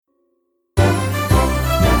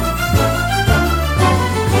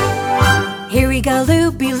we go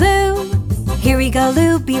loopy loo, here we go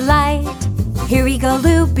loopy light, here we go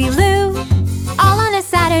loopy loo, all on a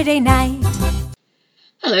Saturday night.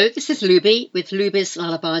 Hello, this is Luby with Luby's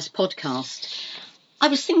Lullabies podcast. I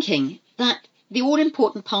was thinking that the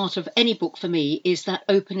all-important part of any book for me is that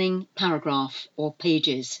opening paragraph or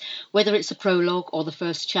pages, whether it's a prologue or the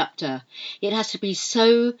first chapter. It has to be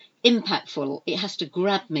so impactful, it has to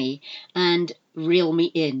grab me and reel me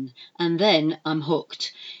in, and then I'm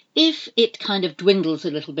hooked. If it kind of dwindles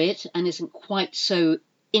a little bit and isn't quite so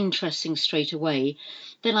interesting straight away,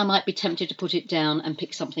 then I might be tempted to put it down and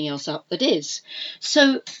pick something else up that is.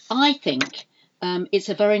 So I think it's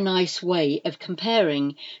a very nice way of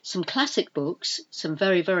comparing some classic books, some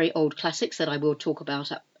very, very old classics that I will talk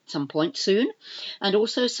about at some point soon, and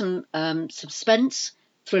also some suspense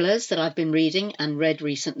thrillers that I've been reading and read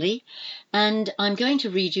recently. And I'm going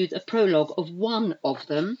to read you the prologue of one of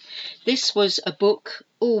them. This was a book,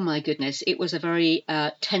 oh my goodness, it was a very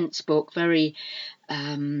tense book, very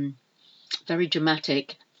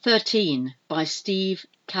dramatic. 13 by Steve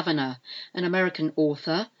Kavanagh, an American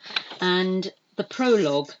author. And the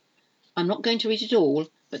prologue, I'm not going to read it all,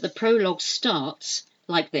 but the prologue starts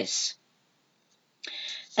like this.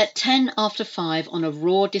 At 10 after 5 on a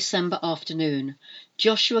raw December afternoon,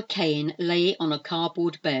 Joshua Kane lay on a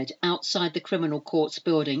cardboard bed outside the criminal courts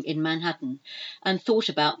building in Manhattan and thought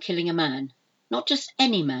about killing a man. Not just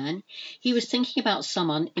any man, he was thinking about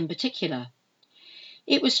someone in particular.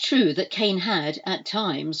 It was true that Kane had, at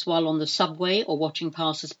times, while on the subway or watching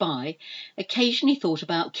passers-by, occasionally thought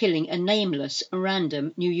about killing a nameless,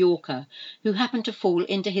 random New Yorker who happened to fall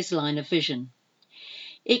into his line of vision.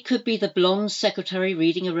 It could be the blonde secretary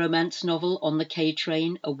reading a romance novel on the K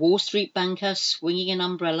train, a Wall Street banker swinging an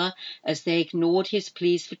umbrella as they ignored his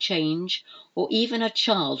pleas for change, or even a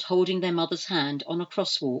child holding their mother's hand on a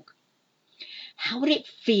crosswalk. How would it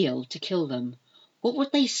feel to kill them? What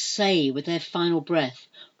would they say with their final breath?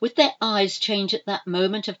 Would their eyes change at that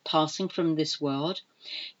moment of passing from this world?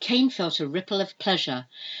 Kane felt a ripple of pleasure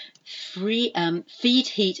feed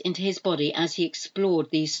heat into his body as he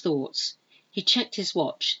explored these thoughts. He checked his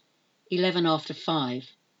watch. 11 after 5.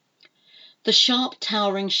 The sharp,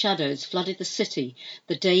 towering shadows flooded the city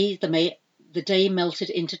the day melted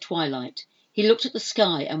into twilight. He looked at the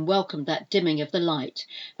sky and welcomed that dimming of the light,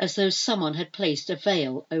 as though someone had placed a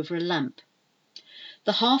veil over a lamp.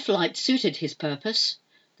 The half-light suited his purpose.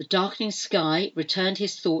 The darkening sky returned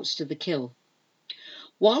his thoughts to the kill.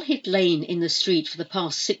 While he'd lain in the street for the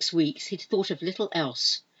past 6 weeks, he'd thought of little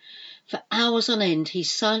else. For hours on end, he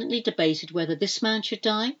silently debated whether this man should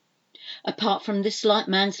die. Apart from this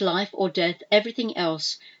man's life or death, everything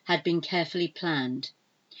else had been carefully planned.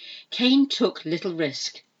 Kane took little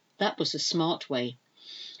risk. That was the smart way.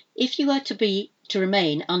 If you were to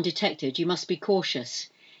remain undetected, you must be cautious.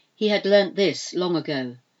 He had learnt this long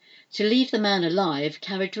ago. To leave the man alive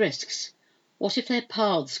carried risks. What if their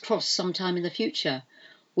paths crossed sometime in the future?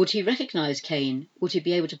 Would he recognise Kane? Would he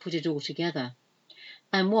be able to put it all together?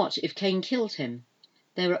 And what if Kane killed him?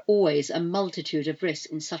 There are always a multitude of risks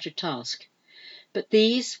in such a task. But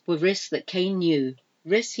these were risks that Kane knew,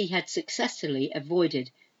 risks he had successfully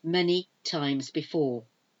avoided many times before.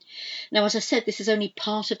 Now, as I said, this is only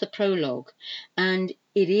part of the prologue, and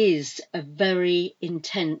it is a very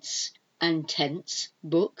intense and tense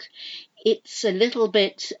book. It's a little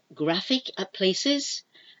bit graphic at places,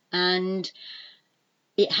 and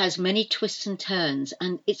it has many twists and turns,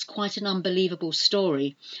 and it's quite an unbelievable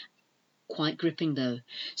story. Quite gripping, though.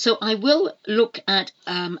 So I will look at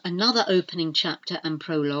another opening chapter and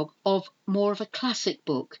prologue of more of a classic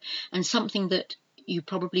book, and something that you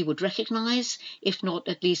probably would recognise, if not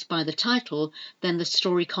at least by the title, then the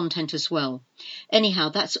story content as well. Anyhow,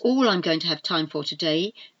 that's all I'm going to have time for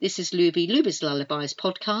today. This is Luby's Lullabies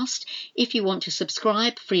podcast. If you want to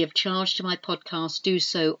subscribe free of charge to my podcast, do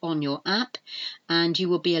so on your app, and you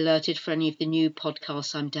will be alerted for any of the new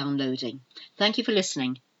podcasts I'm downloading. Thank you for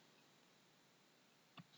listening.